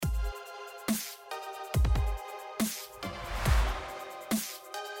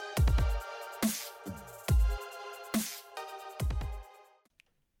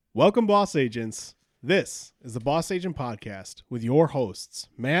Welcome, Boss Agents. This is the Boss Agent Podcast with your hosts,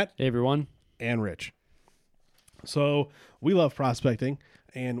 Matt Hey, everyone. and Rich. So, we love prospecting,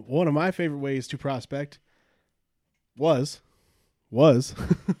 and one of my favorite ways to prospect was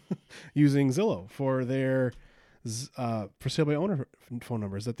using Zillow for their for sale by owner phone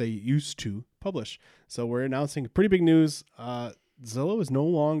numbers that they used to publish. So, we're announcing pretty big news. Zillow is no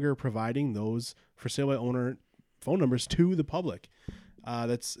longer providing those for sale by owner phone numbers to the public.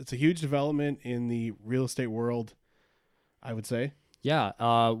 It's a huge development in the real estate world, I would say.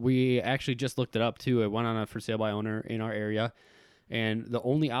 Yeah, we actually just looked it up, too. It went on a for sale by owner in our area, and the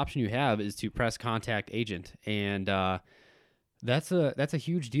only option you have is to press contact agent, and that's a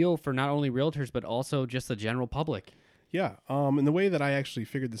huge deal for not only realtors, but also just the general public. Yeah, and the way that I actually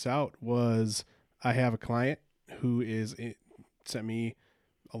figured this out was I have a client who sent me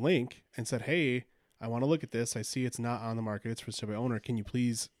a link and said, hey, I want to look at this. I see it's not on the market. It's for sale by owner. Can you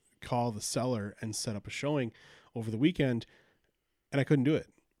please call the seller and set up a showing over the weekend? And I couldn't do it.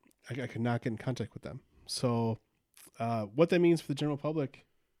 I could not get in contact with them. So what that means for the general public,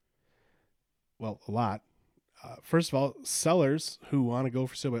 well, a lot. First of all, sellers who want to go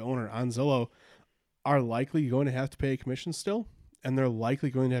for sale by owner on Zillow are likely going to have to pay a commission still, and they're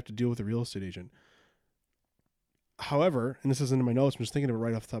likely going to have to deal with a real estate agent. However, and this isn't in my notes, I'm just thinking of it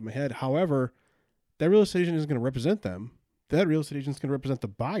right off the top of my head. However, that real estate agent isn't going to represent them. That real estate agent is going to represent the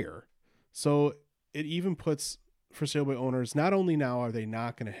buyer. So it even puts for sale by owners, not only now are they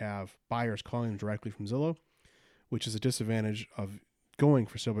not going to have buyers calling them directly from Zillow, which is a disadvantage of going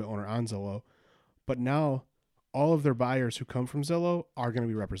for sale by owner on Zillow, but now all of their buyers who come from Zillow are going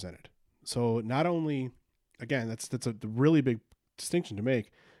to be represented. So not only, again, that's a really big distinction to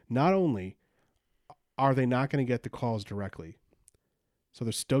make. Not only are they not going to get the calls directly, so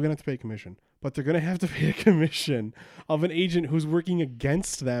they're still going to have to pay a commission, but they're going to have to pay a commission of an agent who's working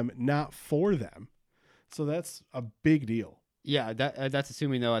against them, not for them. So that's a big deal. Yeah, that's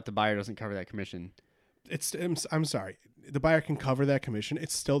assuming, though, that the buyer doesn't cover that commission. I'm sorry. The buyer can cover that commission.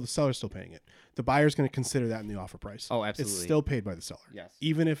 It's still, the seller's still paying it. The buyer's going to consider that in the offer price. Oh, absolutely. It's still paid by the seller. Yes.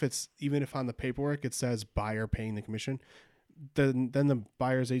 Even if on the paperwork it says buyer paying the commission, then the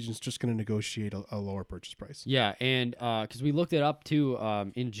buyer's agent's just going to negotiate a lower purchase price. Yeah, and because we looked it up, too,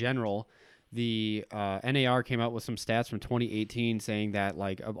 in general, the NAR came out with some stats from 2018 saying that,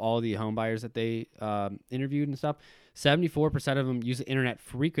 like, of all the home buyers that they interviewed and stuff, 74% of them use the internet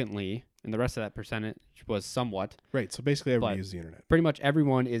frequently, and the rest of that percentage was somewhat. Right, so basically everybody uses the internet. Pretty much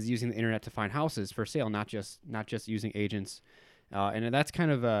everyone is using the internet to find houses for sale, not just using agents. And that's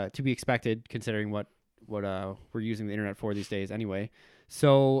kind of to be expected considering what we're using the internet for these days anyway.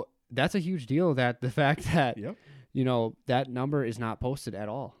 So that's a huge deal, that the fact that, Yep. That number is not posted at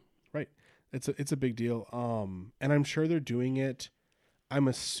all. Right. It's a big deal. And I'm sure they're doing it. I'm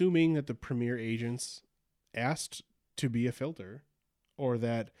assuming that the premier agents asked to be a filter, or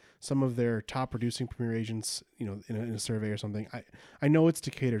that some of their top producing premier agents, in a survey or something. I know it's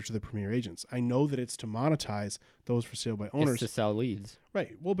to cater to the premier agents. I know that it's to monetize those for sale by owners. It's to sell leads.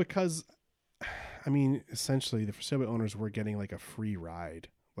 Right. Well, because, essentially the for sale by owners were getting like a free ride.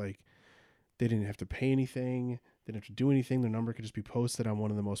 Like, they didn't have to pay anything. They didn't have to do anything. Their number could just be posted on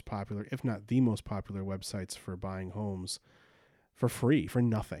one of the most popular, if not the most popular websites for buying homes for free, for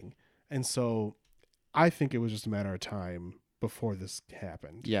nothing. And so I think it was just a matter of time before this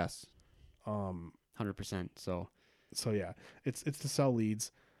happened. Yes. 100%. So yeah, it's to sell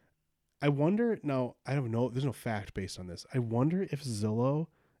leads. I wonder, now, I don't know, there's no fact based on this. I wonder if Zillow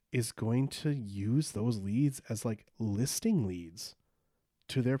is going to use those leads as like listing leads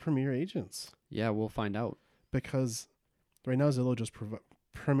to their premier agents. Yeah, we'll find out. Because right now Zillow just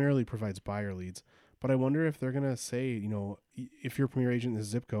primarily provides buyer leads. But I wonder if they're going to say, if your premier agent is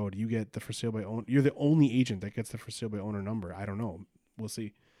zip code, you get the for sale by owner. You're the only agent that gets the for sale by owner number. I don't know. We'll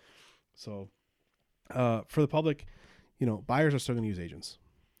see. So for the public, buyers are still going to use agents.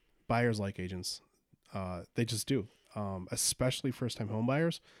 Buyers like agents. They just do. Especially first-time home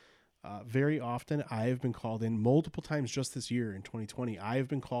buyers. Very often, I have been called in multiple times just this year in 2020. I have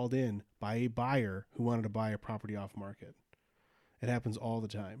been called in by a buyer who wanted to buy a property off market. It happens all the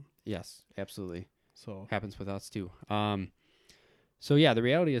time. Yes, absolutely. So happens with us too. So yeah, the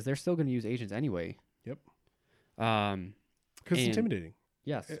reality is they're still going to use agents anyway. Yep. Because it's intimidating.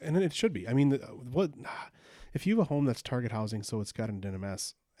 Yes. And it should be. If you have a home that's target housing, so it's got an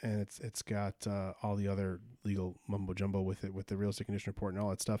NMS and it's got all the other legal mumbo jumbo with it, with the real estate condition report and all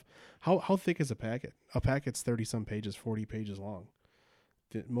that stuff. How thick is a packet? A packet's 30 some pages, 40 pages long.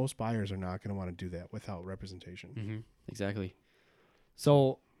 Most buyers are not going to want to do that without representation. Mm-hmm. Exactly.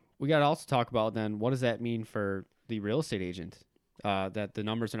 So we got to also talk about then, what does that mean for the real estate agent? that the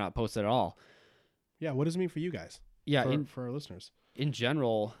numbers are not posted at all. Yeah. What does it mean for you guys? Yeah, For our listeners. In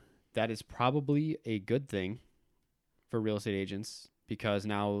general, that is probably a good thing for real estate agents, because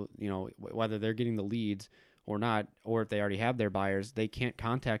now, whether they're getting the leads or not, or if they already have their buyers, they can't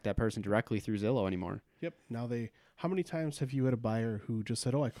contact that person directly through Zillow anymore. Yep. Now how many times have you had a buyer who just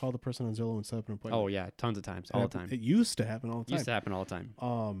said, "Oh, I called the person on Zillow and set up an appointment"? Oh yeah, tons of times, all the time. It used to happen all the time. Used to happen all the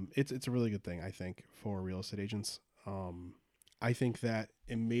time. It's a really good thing, I think, for real estate agents. I think that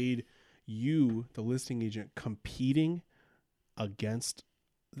it made you, the listing agent, competing against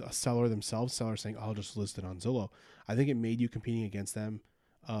a seller themselves. Seller saying, "I'll just list it on Zillow." I think it made you competing against them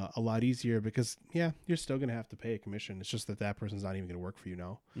a lot easier, because you're still going to have to pay a commission. It's just that person's not even going to work for you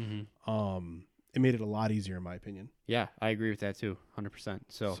now. Mm-hmm. It made it a lot easier, in my opinion. Yeah, I agree with that too, 100%.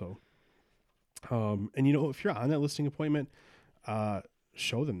 So, and if you're on that listing appointment,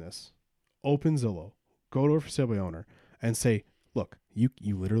 show them this. Open Zillow, go to a for sale by owner, and say, "Look, you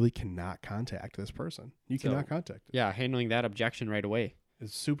literally cannot contact this person. You cannot contact it." Yeah, handling that objection right away.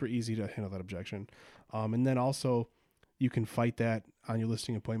 It's super easy to handle that objection. And then also, you can fight that on your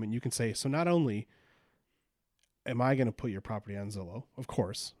listing appointment. You can say, "So not only am I going to put your property on Zillow, of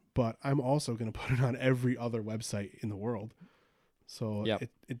course, but I'm also going to put it on every other website in the world." So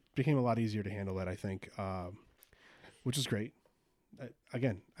it became a lot easier to handle that, I think, which is great.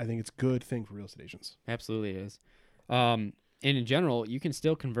 Again, I think it's a good thing for real estate agents. Absolutely it is. And in general, you can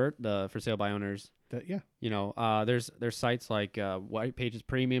still convert the for sale by owners. There's sites like White Pages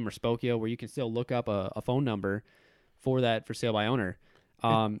Premium or Spokio where you can still look up a phone number for that for sale by owner.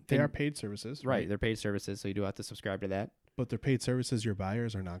 They are paid services. Right, they're paid services, so you do have to subscribe to that. But they're paid services your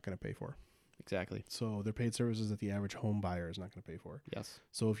buyers are not going to pay for. Exactly. So they're paid services that the average home buyer is not going to pay for. Yes.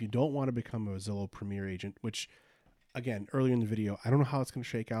 So if you don't want to become a Zillow Premier agent, which, again, earlier in the video, I don't know how it's going to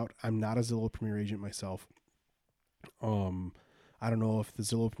shake out. I'm not a Zillow Premier agent myself. I don't know if the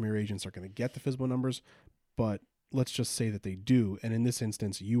Zillow Premier agents are going to get the FSBO numbers, but let's just say that they do. And in this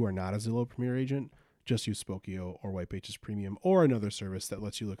instance, you are not a Zillow Premier agent. Just use Spokio or White Pages Premium or another service that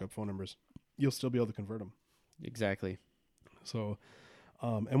lets you look up phone numbers. You'll still be able to convert them. Exactly. So,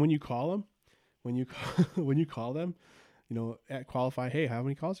 and when you call them, when you call them, at qualify, hey, how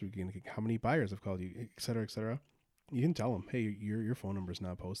many calls are we getting? How many buyers have called you, et cetera, et cetera. You can tell them, hey, your phone number is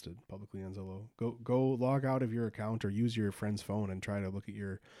not posted publicly on Zillow. Go log out of your account or use your friend's phone and try to look at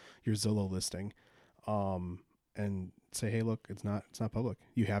your Zillow listing, and say, hey, look, it's not public.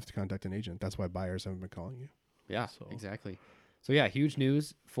 You have to contact an agent. That's why buyers haven't been calling you. Yeah, exactly. So yeah, huge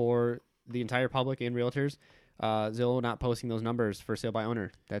news for the entire public and realtors. Zillow not posting those numbers for sale by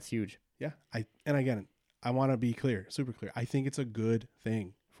owner. That's huge. Yeah. And again, I want to be clear, super clear. I think it's a good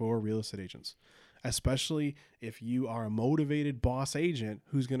thing for real estate agents, especially if you are a motivated boss agent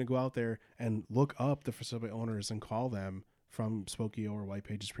who's going to go out there and look up the for sale by owners and call them from Spokio or White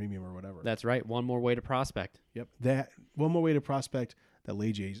Pages Premium or whatever. That's right. One more way to prospect. Yep. That one more way to prospect that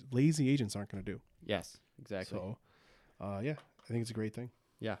lazy agents aren't going to do. Yes, exactly. So, I think it's a great thing.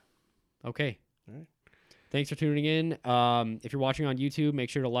 Yeah. Okay. All right. Thanks for tuning in. If you're watching on YouTube, make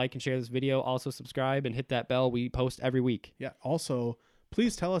sure to like and share this video. Also subscribe and hit that bell. We post every week. Yeah. Also,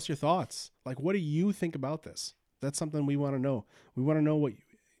 please tell us your thoughts. Like, what do you think about this? That's something we want to know. We want to know what,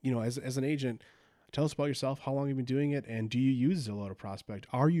 as an agent, tell us about yourself. How long you've been doing it? And do you use Zillow to prospect?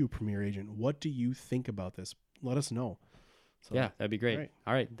 Are you a Premier agent? What do you think about this? Let us know. So, yeah, that'd be great.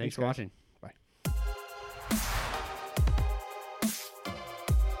 All right. Thanks for watching.